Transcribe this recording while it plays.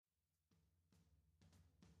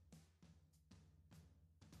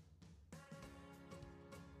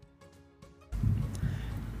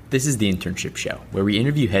This is the Internship Show, where we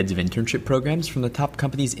interview heads of internship programs from the top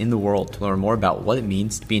companies in the world to learn more about what it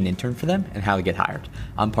means to be an intern for them and how to get hired.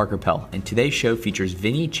 I'm Parker Pell, and today's show features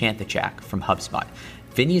Vinny Chanthachak from Hubspot.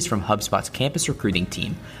 Vinny is from Hubspot's campus recruiting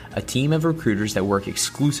team, a team of recruiters that work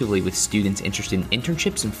exclusively with students interested in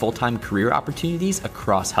internships and full-time career opportunities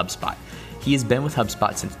across HubSpot. He has been with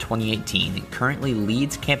HubSpot since 2018 and currently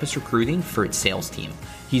leads campus recruiting for its sales team.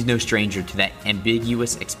 He's no stranger to that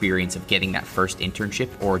ambiguous experience of getting that first internship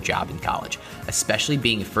or job in college, especially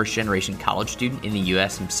being a first-generation college student in the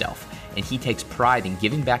U.S. himself. And he takes pride in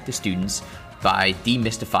giving back to students by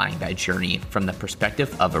demystifying that journey from the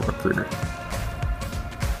perspective of a recruiter.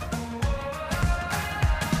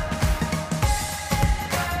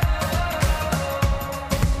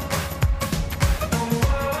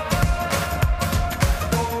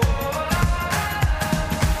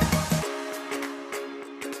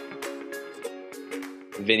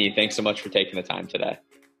 Vinny, thanks so much for taking the time today.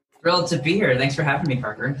 Thrilled to be here. Thanks for having me,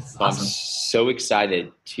 Parker. It's awesome. I'm so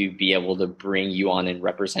excited to be able to bring you on and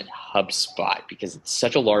represent HubSpot because it's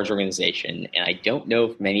such a large organization, and I don't know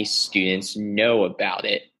if many students know about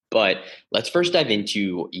it. But let's first dive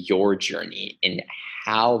into your journey and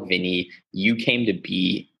how, Vinny, you came to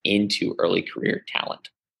be into early career talent.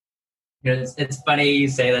 You know, it's funny you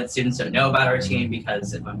say that students don't know about our team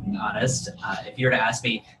because, if I'm being honest, if you were to ask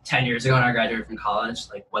me 10 years ago when I graduated from college,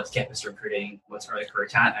 like, what's campus recruiting, what's early career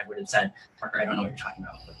talent, I would have said, Parker, I don't know what you're talking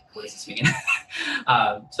about. What does this mean?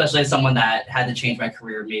 Especially as someone that had to change my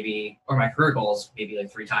career my career goals maybe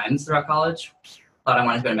like 3 times throughout college. Thought I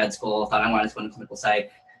wanted to go to med school, thought I wanted to go into clinical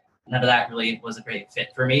psych. None of that really was a great fit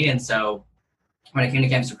for me. And so when I came to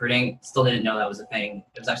campus recruiting, still didn't know that was a thing.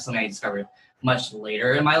 It was actually something I discovered much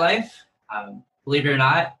later in my life. Believe it or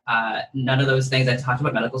not, none of those things I talked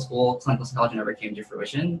about, medical school, clinical psychology, never came to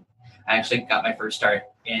fruition. I actually got my first start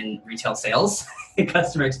in retail sales and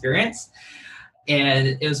customer experience.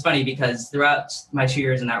 And it was funny because throughout my 2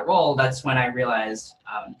 years in that role, that's when I realized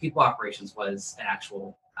people operations was an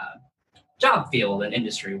actual job field and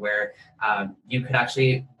industry where you could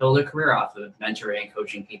actually build a career off of mentoring,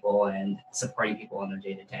 coaching people, and supporting people in their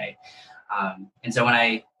day-to-day. And so when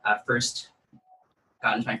I first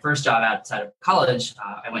got into my first job outside of college,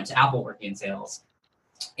 I went to Apple working in sales.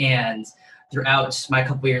 And throughout my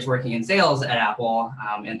couple years working in sales at Apple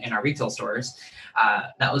in our retail stores,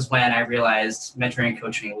 that was when I realized mentoring and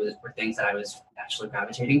coaching were things that I was naturally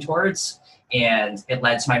gravitating towards. And it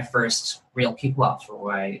led to my first real people ops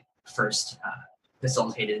where I first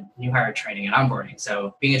facilitated new hire training and onboarding.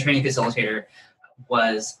 So being a training facilitator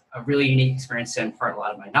was a really unique experience to impart a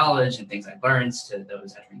lot of my knowledge and things I learned to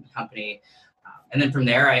those entering the company. And then from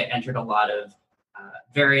there, I entered a lot of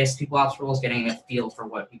various people ops roles, getting a feel for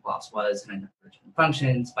what people ops was and different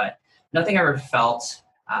functions, but nothing ever felt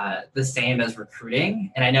the same as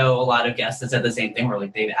recruiting. And I know a lot of guests that said the same thing, where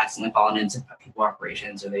like they've accidentally fallen into people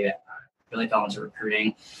operations or they really fell into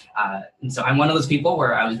recruiting. And so I'm one of those people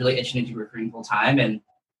where I was really itching to do recruiting full time. And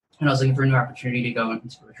when I was looking for a new opportunity to go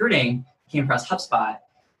into recruiting, I came across HubSpot,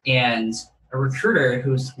 and a recruiter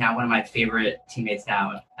who's now one of my favorite teammates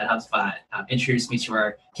now at HubSpot introduced me to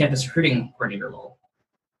our campus recruiting coordinator role,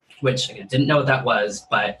 which again, didn't know what that was,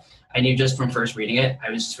 but I knew just from first reading it,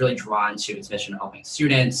 I was just really drawn to its mission of helping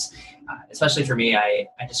students. Especially for me, I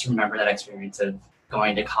just remember that experience of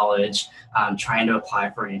going to college, trying to apply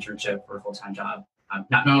for an internship or a full-time job,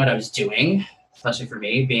 not knowing what I was doing, especially for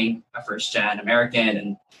me being a first-gen American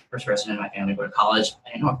and first person in my family to go to college. I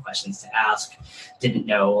didn't know what questions to ask, didn't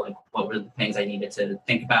know like what were the things I needed to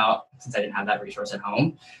think about since I didn't have that resource at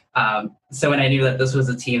home. So when I knew that this was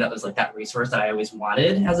a team that was like that resource that I always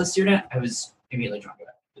wanted as a student, I was immediately drawn to it.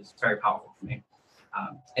 It was very powerful for me.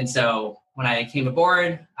 And so when I came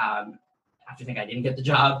aboard, after thinking I didn't get the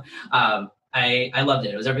job, I loved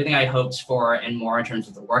it. It was everything I hoped for and more in terms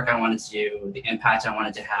of the work I wanted to do, the impact I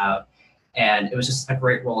wanted to have. And it was just a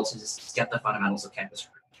great role to just get the fundamentals of campus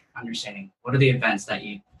recruiting, understanding what are the events that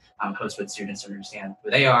you host with students to understand who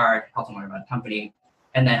they are, help them learn about the company,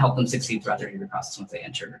 and then help them succeed throughout their interview process once they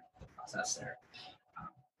enter the process there.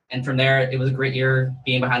 And from there, it was a great year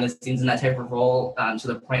being behind the scenes in that type of role, to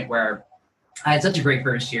the point where I had such a great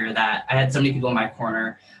first year that I had so many people in my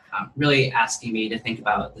corner really asking me to think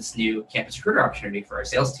about this new campus recruiter opportunity for our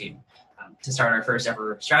sales team to start our first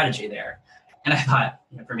ever strategy there. And I thought,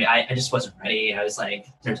 for me, I just wasn't ready. I was like,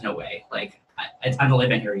 there's no way. Like, I've only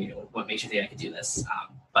been here, what makes you think I could do this?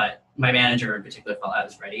 But my manager in particular felt I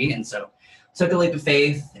was ready. And so took a leap of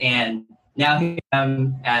faith. And now here I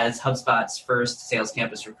am as HubSpot's first sales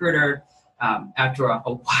campus recruiter. after a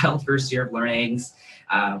wild first year of learnings,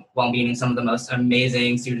 while meeting some of the most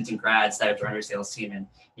amazing students and grads that have joined our sales team. And,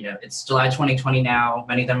 it's July 2020 now.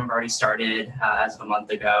 Many of them have already started as of a month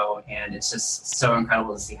ago. And it's just so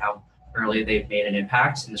incredible to see how early they've made an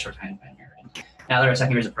impact in the short time I've been here. And now that our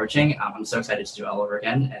second year is approaching, I'm so excited to do it all over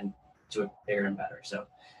again and do it bigger and better. So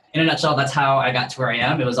in a nutshell, that's how I got to where I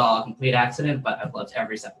am. It was all a complete accident, but I've loved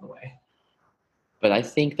every step of the way. But I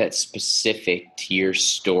think that specific to your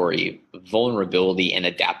story, vulnerability and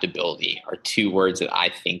adaptability are two words that I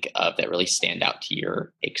think of that really stand out to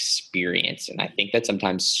your experience. And I think that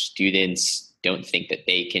sometimes students don't think that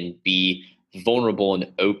they can be vulnerable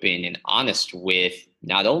and open and honest with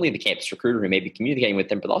not only the campus recruiter who may be communicating with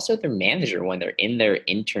them, but also their manager when they're in their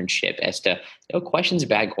internship as to, no question's a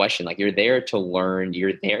bad question. Like, you're there to learn,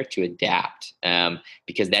 you're there to adapt,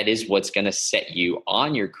 because that is what's going to set you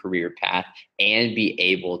on your career path and be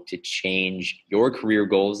able to change your career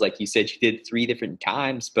goals. Like you said, you did 3 different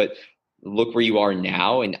times, but look where you are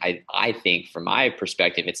now. And I think from my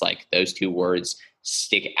perspective, it's like those 2 words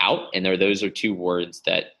stick out. And those are 2 words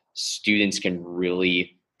that students can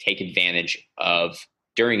really take advantage of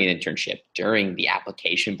during an internship, during the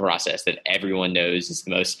application process that everyone knows is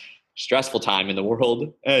the most stressful time in the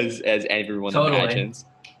world, as everyone imagines.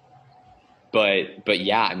 But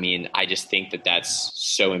yeah, I mean, I just think that that's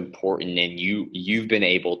so important. And you've been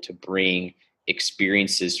able to bring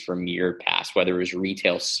experiences from your past, whether it was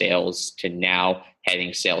retail sales to now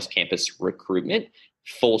heading sales campus recruitment,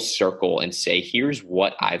 full circle, and say, here's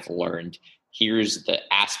what I've learned. Here's the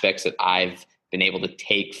aspects that I've been able to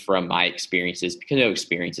take from my experiences, because no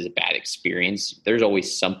experience is a bad experience. There's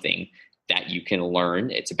always something that you can learn.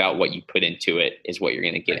 It's about what you put into it is what you're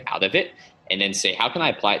going to get out of it. And then say, how can I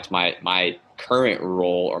apply it to my current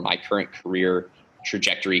role or my current career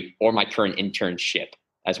trajectory or my current internship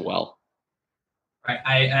as well? Right.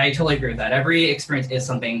 I totally agree with that. Every experience is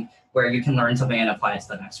something where you can learn something and apply it to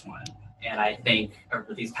the next one. And I think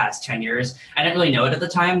over these past 10 years, I didn't really know it at the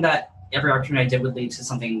time that every opportunity I did would lead to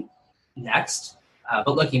something next.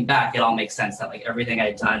 But looking back, it all makes sense that like everything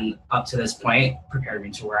I'd done up to this point prepared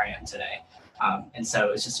me to where I am today. And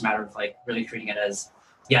so it's just a matter of like really treating it as,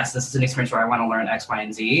 yes, this is an experience where I want to learn X, Y,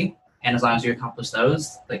 and Z. And as long as you accomplish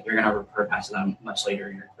those, like you're going to revert back to them much later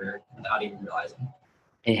in your career without even realizing.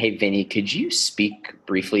 And hey, Vinny, could you speak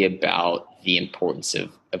briefly about the importance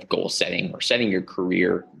of goal setting or setting your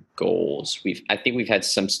career goals? I think we've had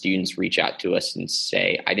some students reach out to us and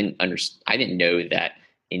say, I didn't know that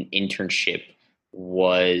an internship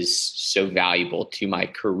was so valuable to my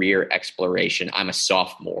career exploration. I'm a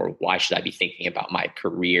sophomore. Why should I be thinking about my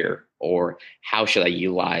career, or how should I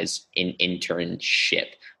utilize an internship?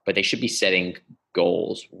 But they should be setting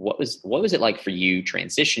goals. What was it like for you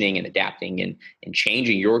transitioning and adapting and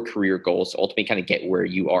changing your career goals to ultimately kind of get where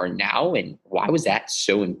you are now? And why was that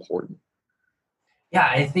so important? Yeah,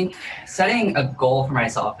 I think setting a goal for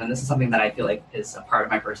myself, and this is something that I feel like is a part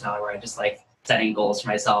of my personality where I just like setting goals for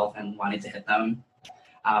myself and wanting to hit them.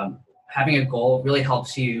 Having a goal really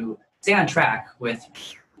helps you stay on track with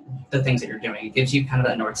the things that you're doing. It gives you kind of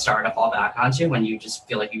that North Star to fall back onto when you just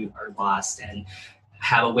feel like you are lost and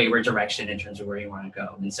have a wayward direction in terms of where you want to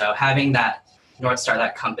go. And so having that North Star,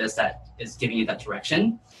 that compass that is giving you that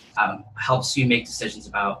direction, helps you make decisions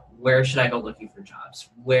about where should I go looking for jobs?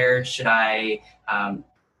 Where should I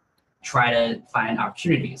try to find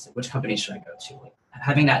opportunities? Which companies should I go to? Like,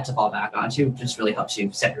 having that to fall back onto just really helps you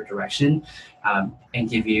set your direction and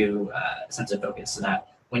give you a sense of focus, so that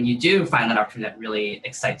when you do find that opportunity that really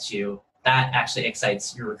excites you, that actually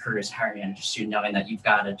excites your recruiters and hiring managers too, knowing that you've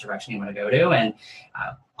got a direction you want to go to. And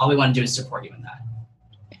all we want to do is support you in that,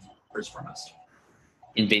 first and foremost.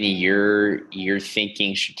 And Vinny, you're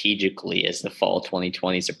thinking strategically as the fall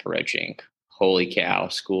 2020 is approaching. Holy cow,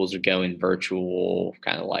 schools are going virtual,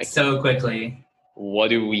 kind of like so quickly. What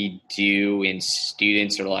do we do? And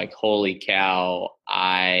students are like, holy cow,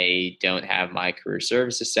 I don't have my career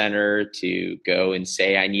services center to go and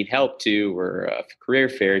say I need help to, or a career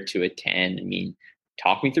fair to attend. I mean,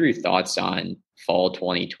 talk me through your thoughts on fall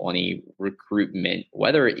 2020 recruitment,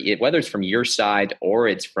 whether it's from your side or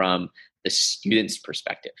it's from the student's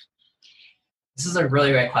perspective. This is a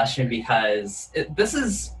really great question, because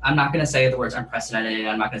I'm not going to say the words unprecedented.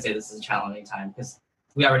 I'm not going to say this is a challenging time, because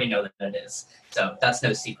we already know that it is. So that's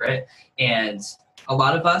no secret. And a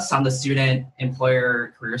lot of us on the student,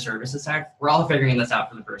 employer, career services side, we're all figuring this out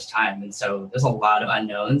for the first time. And so there's a lot of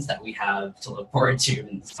unknowns that we have to look forward to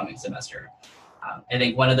in this coming semester. I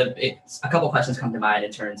think a couple questions come to mind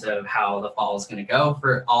in terms of how the fall is going to go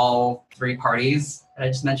for all 3 parties that I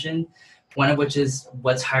just mentioned. One of which is,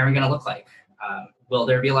 what's hiring going to look like? Will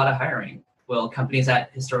there be a lot of hiring? Will companies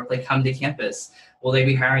that historically come to campus, will they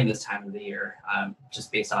be hiring this time of the year,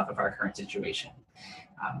 just based off of our current situation?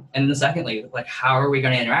 And then secondly, like, how are we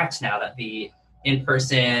going to interact now that the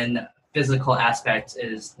in-person physical aspect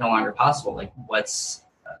is no longer possible? Like, what's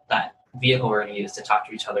that vehicle we're going to use to talk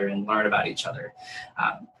to each other and learn about each other?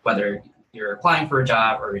 Whether you're applying for a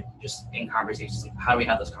job or just in conversations, like, how do we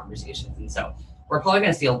have those conversations? And so we're probably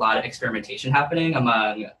going to see a lot of experimentation happening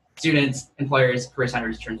among students, employers, career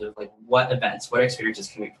centers in terms of like what events, what experiences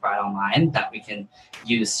can we provide online that we can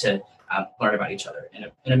use to learn about each other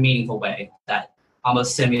in a meaningful way that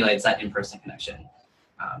almost simulates that in-person connection.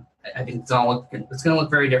 I think it's going to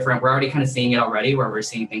look very different. We're already kind of seeing it already, where we're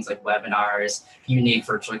seeing things like webinars, unique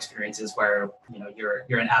virtual experiences where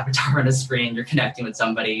you're an avatar on a screen, you're connecting with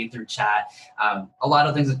somebody through chat. A lot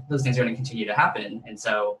of those things are going to continue to happen, and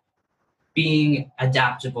so being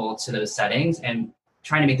adaptable to those settings and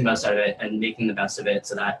trying to make the most out of it and making the best of it,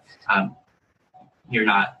 so that you're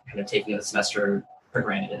not kind of taking the semester for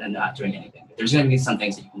granted and not doing anything. But there's going to be some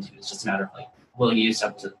things that you can do. It's just a matter of like, will you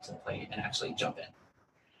step to the plate and actually jump in?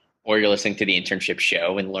 Or you're listening to the internship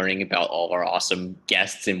show and learning about all of our awesome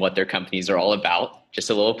guests and what their companies are all about. Just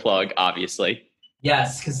a little plug, obviously.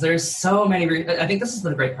 Yes, because there's so many. I think this is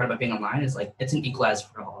the great part about being online, is like it's an equalizer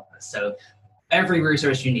for all of us. So every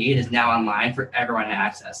resource you need is now online for everyone to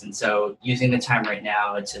access. And so using the time right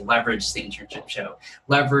now to leverage the internship show,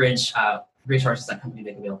 leverage resources that companies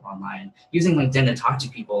make available online, using LinkedIn to talk to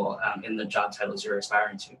people in the job titles you're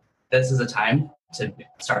aspiring to. This is a time to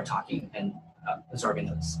start talking and absorbing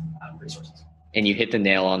those resources. And you hit the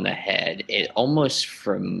nail on the head. It almost,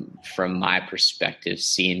 from my perspective,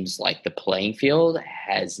 seems like the playing field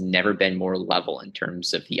has never been more level in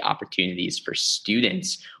terms of the opportunities for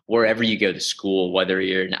students wherever you go to school, whether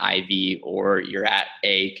you're an Ivy or you're at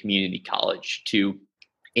a community college, to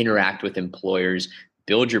interact with employers,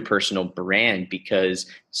 build your personal brand, because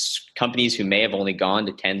companies who may have only gone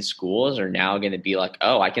to 10 schools are now going to be like,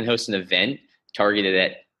 oh, I can host an event targeted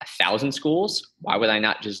at 1,000 schools. Why would I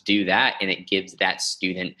not just do that? And it gives that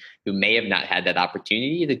student who may have not had that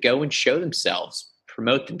opportunity to go and show themselves,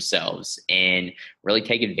 promote themselves, and really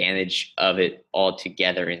take advantage of it all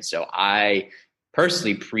together. And so I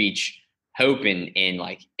personally preach hope and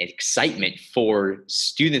like excitement for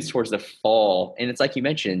students towards the fall. And it's like you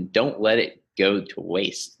mentioned, don't let it go to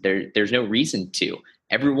waste. There's no reason to.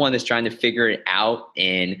 Everyone is trying to figure it out.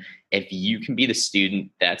 And if you can be the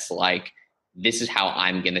student that's like, this is how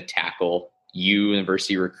I'm going to tackle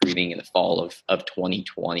university recruiting in the fall of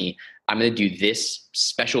 2020. I'm going to do this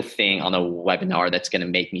special thing on a webinar that's going to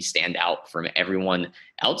make me stand out from everyone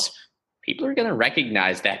else. People are going to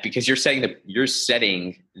recognize that, because you're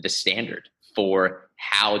setting the standard for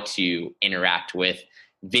how to interact with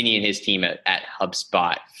Vinny and his team at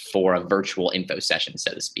HubSpot for a virtual info session,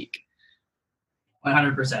 so to speak.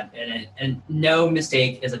 100%. And no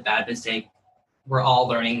mistake is a bad mistake. We're all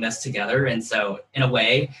learning this together. And so in a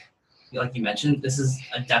way, like you mentioned, this is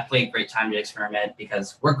definitely a great time to experiment,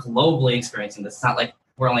 because we're globally experiencing this. It's not like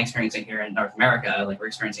we're only experiencing here in North America, like we're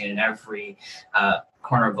experiencing it in every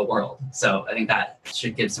corner of the world. So I think that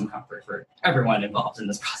should give some comfort for everyone involved in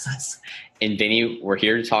this process. And Vinny, we're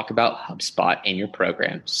here to talk about HubSpot and your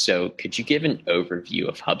program. So could you give an overview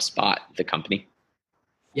of HubSpot, the company?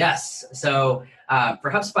 Yes. So for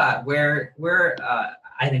HubSpot,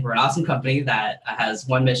 I think we're an awesome company that has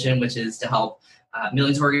one mission, which is to help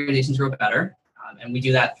millions of organizations grow better. And we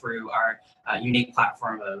do that through our unique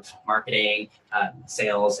platform of marketing,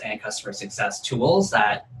 sales, and customer success tools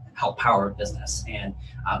that help power business. And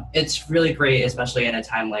it's really great, especially in a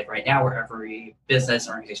time like right now, where every business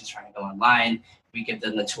or organization is trying to go online. We give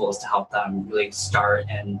them the tools to help them really start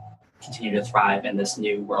and continue to thrive in this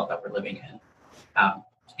new world that we're living in.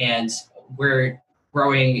 And we're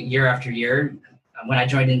growing year after year. When I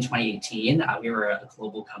joined in 2018, we were a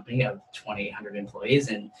global company of 2,800 employees,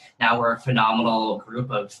 and now we're a phenomenal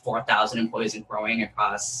group of 4,000 employees and growing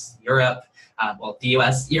across Europe, the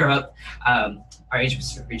US, Europe, our Asia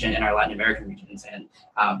Pacific region, and our Latin American regions. And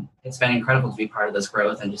it's been incredible to be part of this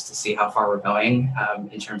growth and just to see how far we're going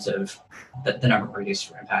in terms of the number of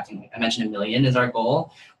organizations we're impacting. Like I mentioned, 1 million is our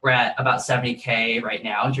goal. We're at about 70K right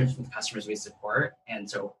now in terms of the customers we support. And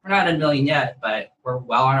so we're not at 1 million yet, but we're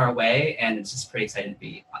well on our way. And it's just pretty exciting to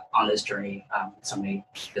be on this journey with so many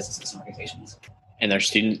businesses and organizations. And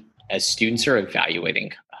as students are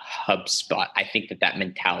evaluating HubSpot, I think that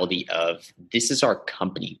mentality of this is our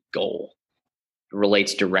company goal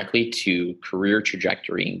relates directly to career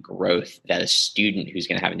trajectory and growth that a student who's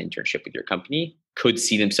going to have an internship with your company could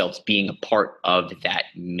see themselves being a part of that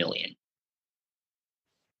 1 million.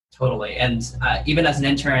 Totally. And even as an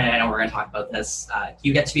intern, and I know we're going to talk about this,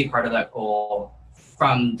 you get to be part of that goal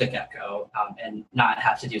from the get-go, and not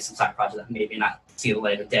have to do some side project that maybe not see the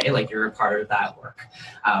light of day. Like you're a part of that work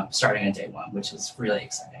starting on day one, which is really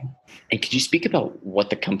exciting. And could you speak about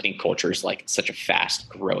what the company culture is like in such a fast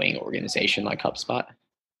growing organization like HubSpot?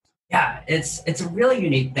 Yeah, it's a really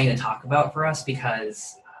unique thing to talk about for us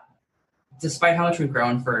because despite how much we've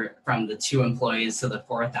grown from the 2 employees to the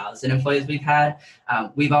 4,000 employees we've had,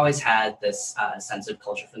 we've always had this sense of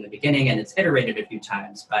culture from the beginning, and it's iterated a few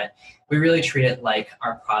times, but we really treat it like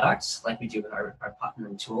our product, like we do with our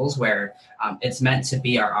platform tools, where it's meant to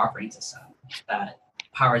be our operating system that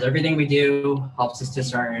powers everything we do, helps us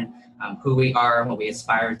discern who we are, what we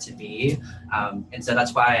aspire to be. And so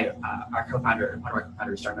that's why one of our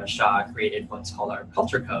co-founders, Dharmesh Shah, created what's called our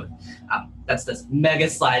culture code. That's this mega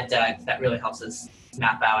slide deck that really helps us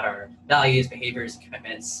map out our values, behaviors, and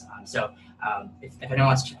commitments. If anyone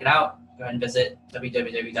wants to check it out, go ahead and visit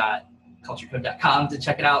www.culturecode.com to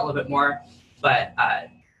check it out a little bit more. But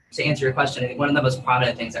to answer your question, I think one of the most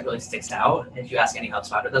prominent things that really sticks out, if you ask any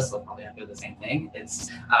HubSpotter this, they'll probably have to do the same thing,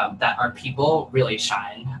 is that our people really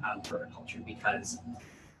shine for our culture, because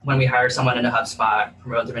when we hire someone into HubSpot,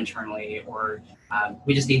 promote them internally, or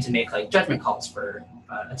we just need to make like judgment calls for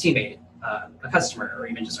a teammate, a customer, or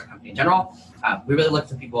even just our company in general, we really look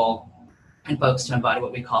for people and folks to embody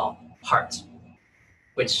what we call HEART,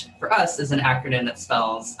 which for us is an acronym that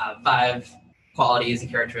spells 5 qualities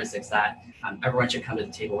and characteristics that everyone should come to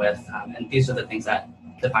the table with. And these are the things that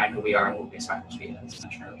define who we are and what we aspire to be, as I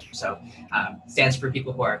mentioned earlier. So stands for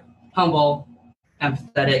people who are humble,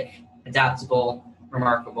 empathetic, adaptable,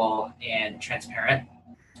 remarkable, and transparent.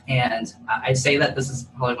 And I'd say that this is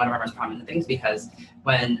probably one of our most prominent things, because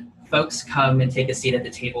when folks come and take a seat at the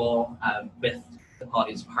table with the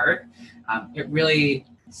qualities of heart, it really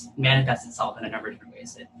manifests itself in a number of different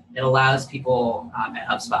ways. It allows people at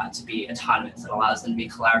HubSpot to be autonomous. It allows them to be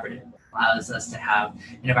collaborative. It allows us to have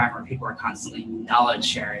an environment where people are constantly knowledge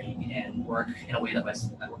sharing and work in a way that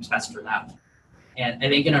works best for them. And I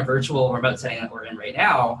think in a virtual remote setting that we're in right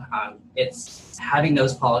now, it's having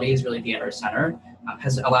those qualities really be at our center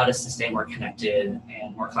has allowed us to stay more connected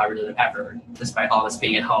and more collaborative than ever, despite all of us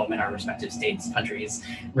being at home in our respective states, countries,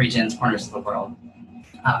 regions, corners of the world.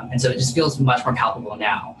 And so it just feels much more palpable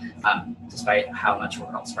now, despite how much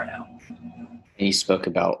we're all spread out. And you spoke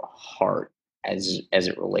about heart as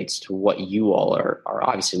it relates to what you all are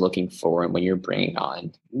obviously looking for, and when you're bringing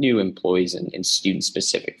on new employees and student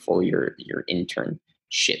specific for your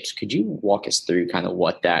internships. Could you walk us through kind of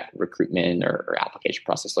what that recruitment or application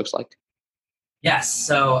process looks like? Yes.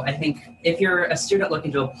 So I think if you're a student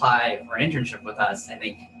looking to apply for an internship with us, I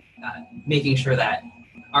think making sure that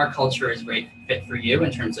our culture is a great fit for you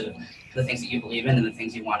in terms of the things that you believe in and the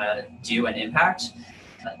things you want to do and impact.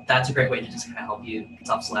 That's a great way to just kind of help you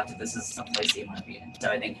self-select if this is a place that you want to be in. So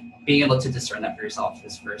I think being able to discern that for yourself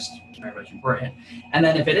is first very much important. And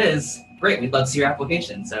then if it is, great, we'd love to see your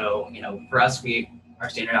application. So, for us, our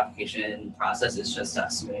standard application process is just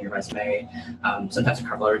submitting your resume, sometimes a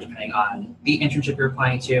cover letter, depending on the internship you're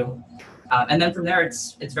applying to. And then from there,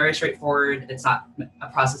 it's very straightforward. It's not a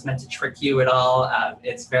process meant to trick you at all.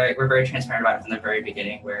 We're very transparent about it from the very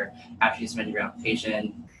beginning, where after you submit your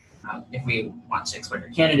application, if we want to explore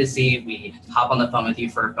your candidacy, we hop on the phone with you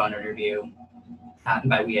for a phone interview. And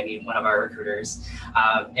by we, I mean one of our recruiters.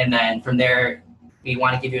 And then from there, we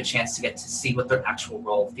want to give you a chance to get to see what the actual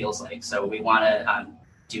role feels like. So we want to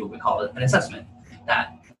do what we call an assessment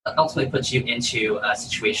that ultimately puts you into a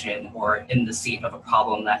situation or in the seat of a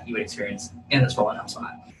problem that you would experience in this role at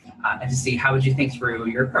HubSpot. And to see how would you think through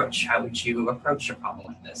your approach? How would you approach a problem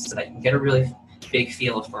like this, so that you can get a really big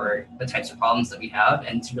feel for the types of problems that we have,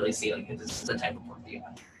 and to really see if this is the type of work that you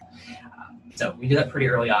have. So we do that pretty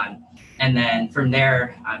early on. And then from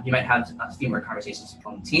there, you might have a few more conversations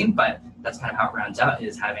on the team, but that's kind of how it rounds out,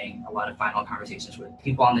 is having a lot of final conversations with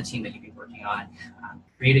people on the team that you've been working on,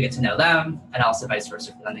 for you to get to know them, and also vice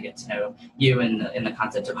versa for them to get to know you in the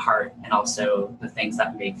concept of heart, and also the things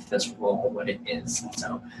that make this role what it is. And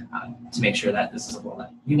so to make sure that this is a role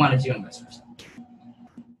that you want to do, and vice versa.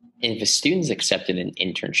 And if a student's accepted an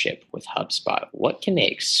internship with HubSpot, what can they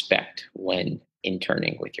expect when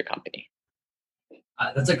interning with your company?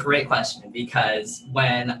 That's a great question, because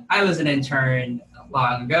when I was an intern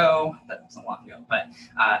long ago, that wasn't long ago, but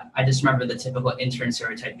I just remember the typical intern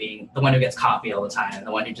stereotype being the one who gets coffee all the time,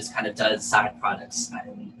 the one who just kind of does side projects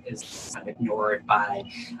and is kind of ignored by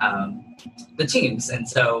the teams. And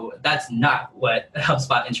so that's not what a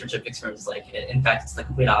HubSpot internship experience is like. In fact, it's the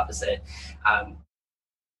complete opposite.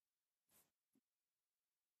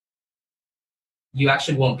 you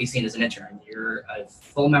actually won't be seen as an intern. You're a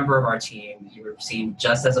full member of our team. You're seen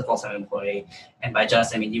just as a full-time employee. And by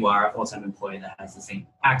just, I mean you are a full-time employee that has the same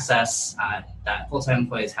access that full-time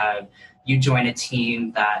employees have. You join a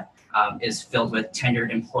team that is filled with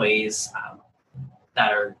tenured employees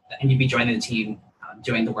and you'd be joining the team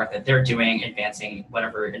doing the work that they're doing, advancing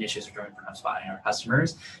whatever initiatives we're doing for HubSpot and our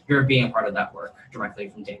customers. You're being a part of that work directly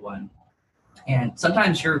from day one. And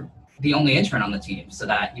sometimes you're the only intern on the team, so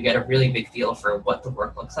that you get a really big feel for what the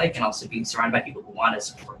work looks like, and also being surrounded by people who want to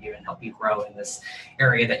support you and help you grow in this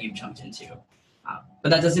area that you've jumped into. But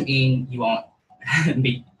that doesn't mean you won't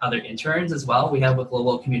meet other interns as well. We have a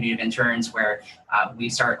global community of interns where we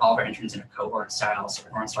start all of our interns in a cohort style, so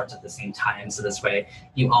everyone starts at the same time. So this way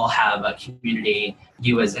you all have a community,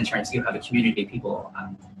 you as interns, you have a community of people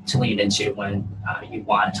to lean into when you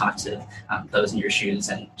want to talk to those in your shoes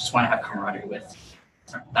and just want to have camaraderie with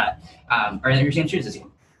that are in your same shoes as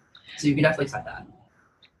you. So you can definitely expect that.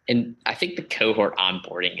 And I think the cohort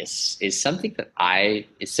onboarding is something that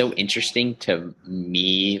is so interesting to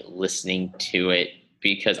me listening to it,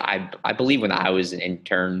 because I believe when I was an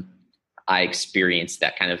intern, I experienced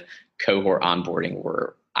that kind of cohort onboarding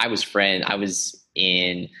where I was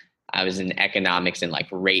in economics and like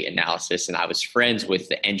rate analysis, and I was friends with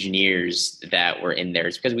the engineers that were in there.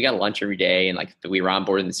 It's because we got lunch every day, and like we were on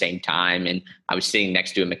board at the same time, and I was sitting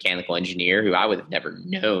next to a mechanical engineer who I would have never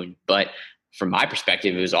known. But from my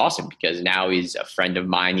perspective, it was awesome because now he's a friend of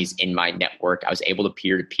mine. He's in my network. I was able to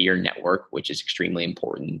peer-to-peer network, which is extremely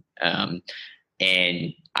important.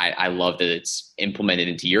 And I love that it's implemented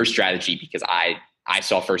into your strategy, because I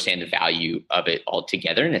saw firsthand the value of it all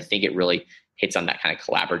together. And I think it really hits on that kind of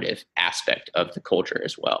collaborative aspect of the culture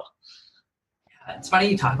as well. It's funny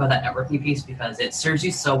you talk about that networking piece, because it serves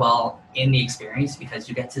you so well in the experience, because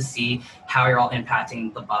you get to see how you're all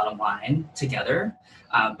impacting the bottom line together.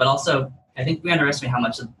 But also, I think we underestimate how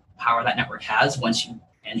much of power that network has once you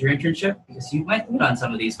end your internship, because you might meet on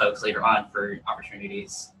some of these folks later on for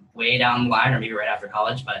opportunities way down the line or maybe right after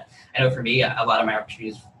college. But I know for me, a lot of my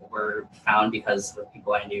opportunities were found because of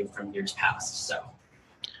people I knew from years past. So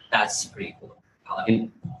that's pretty cool.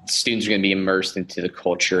 And students are going to be immersed into the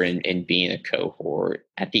culture and being a cohort.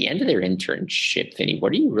 At the end of their internship, Vinny,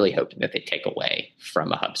 what are you really hoping that they take away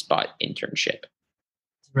from a HubSpot internship?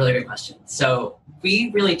 It's a really great question. So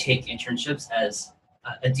we really take internships as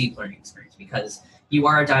a deep learning experience, because you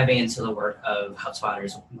are diving into the work of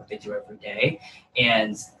HubSpotters, what they do every day.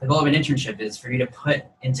 And the goal of an internship is for you to put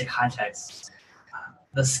into context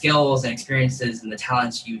the skills and experiences and the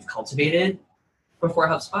talents you've cultivated before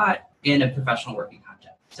HubSpot in a professional working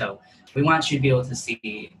context. So we want you to be able to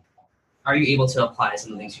see, are you able to apply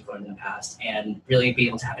some of the things you've learned in the past and really be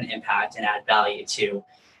able to have an impact and add value to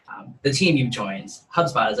the team you've joined,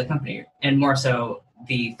 HubSpot as a company, and more so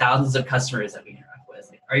the thousands of customers that we interact with.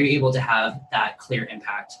 Like, are you able to have that clear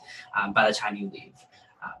impact by the time you leave?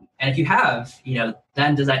 And if you have,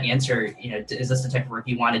 then does that answer, is this the type of work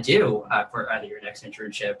you want to do for either your next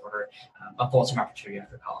internship or a full-time opportunity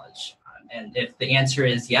after college? And if the answer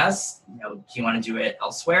is yes, do you want to do it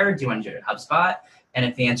elsewhere? Do you want to do it at HubSpot? And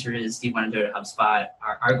if the answer is, do you want to do it at HubSpot?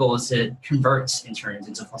 Our goal is to convert interns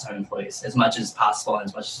into full-time employees as much as possible, and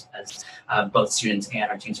as much as both students and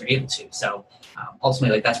our teams are able to. So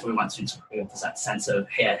ultimately, that's what we want students to be with, that sense of,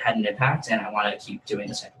 hey, I had an impact and I want to keep doing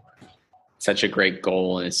this type of work. Such a great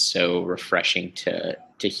goal, and it's so refreshing to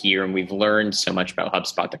hear. And we've learned so much about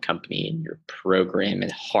HubSpot, the company, and your program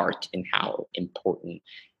and heart, and how important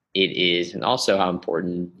it is, and also how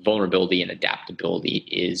important vulnerability and adaptability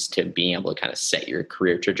is to being able to kind of set your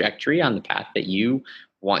career trajectory on the path that you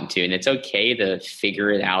want to. And it's okay to figure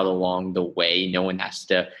it out along the way. No one has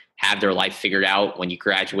to have their life figured out when you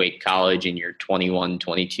graduate college and you're 21,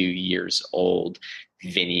 22 years old,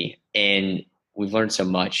 Vinny. And we've learned so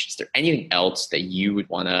much. Is there anything else that you would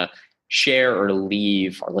want to share or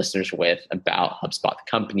leave our listeners with about HubSpot,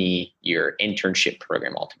 the company, your internship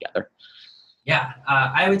program altogether? Yeah,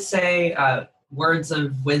 I would say words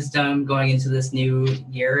of wisdom going into this new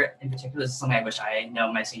year in particular. This is something I wish I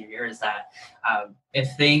know my senior year, is that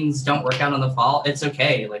if things don't work out in the fall, it's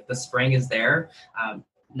okay. Like, the spring is there.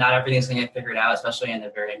 Not everything's going to get figured out, especially in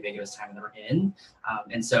the very ambiguous time that we're in.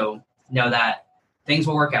 And so know that things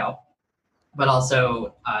will work out. But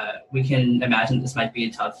also, we can imagine this might be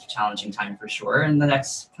a tough, challenging time for sure in the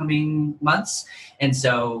next coming months. And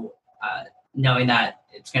so knowing that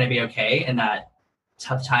it's going to be okay and that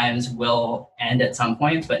tough times will end at some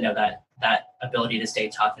point, but know that that ability to stay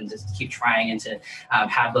tough and just keep trying and to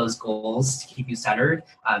have those goals to keep you centered,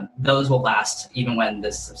 those will last even when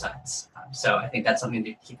this subsides. So I think that's something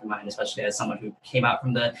to keep in mind, especially as someone who came out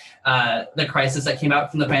from the crisis that came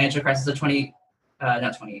out from the financial crisis of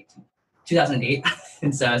not 2018, 2008.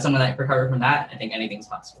 And so as someone that recovered from that, I think anything's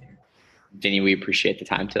possible here. Vinny, we appreciate the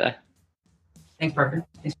time today. Thanks, Parker.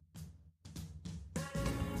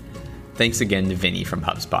 Thanks again to Vinny from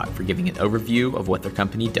HubSpot for giving an overview of what their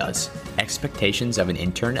company does, expectations of an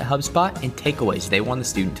intern at HubSpot, and takeaways they want the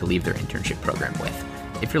student to leave their internship program with.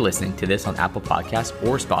 If you're listening to this on Apple Podcasts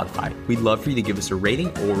or Spotify, we'd love for you to give us a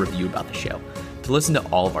rating or review about the show. To listen to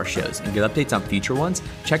all of our shows and get updates on future ones,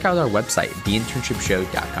 check out our website,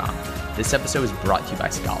 theinternshipshow.com. This episode is brought to you by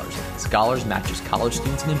Scholars. Scholars matches college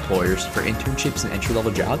students and employers for internships and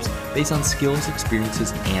entry-level jobs based on skills,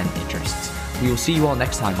 experiences, and interests. We will see you all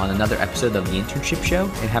next time on another episode of The Internship Show,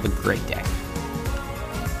 and have a great day.